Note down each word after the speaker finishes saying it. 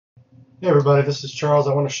Hey everybody, this is Charles.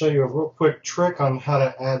 I want to show you a real quick trick on how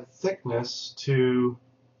to add thickness to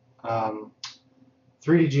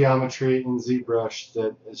 3D geometry in ZBrush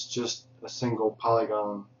that is just a single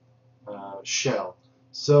polygon shell.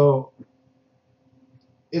 So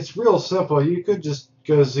it's real simple. You could just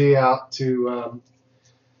go Z out to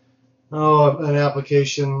an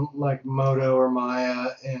application like Modo or Maya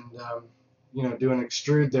and do an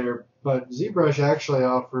extrude there. But ZBrush actually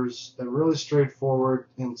offers a really straightforward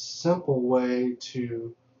and simple way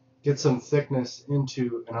to get some thickness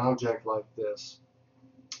into an object like this.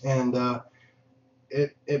 And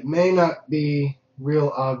it may not be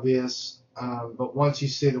real obvious, but once you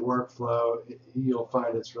see the workflow, you'll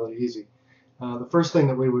find it's really easy. The first thing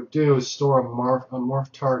that we would do is store a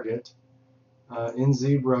morph target in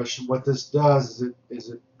ZBrush. What this does is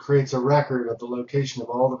it creates a record of the location of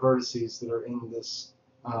all the vertices that are in this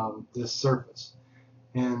this surface.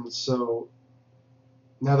 And so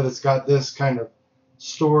now that it's got this kind of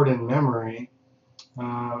stored in memory,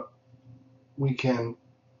 we can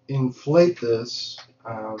inflate this.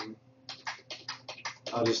 I'll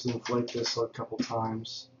just inflate this a couple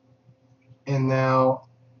times. And now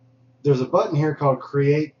there's a button here called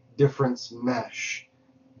Create Difference Mesh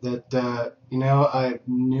that I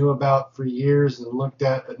knew about for years and looked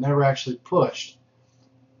at but never actually pushed.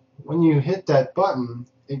 When you hit that button,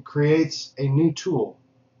 it creates a new tool.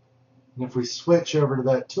 And if we switch over to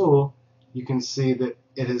that tool, you can see that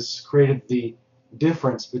it has created the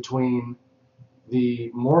difference between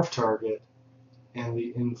the morph target and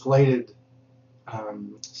the inflated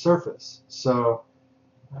surface. So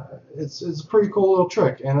it's a pretty cool little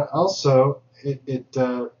trick. And also it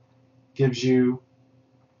gives you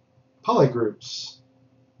polygroups.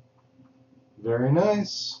 Very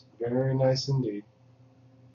nice indeed.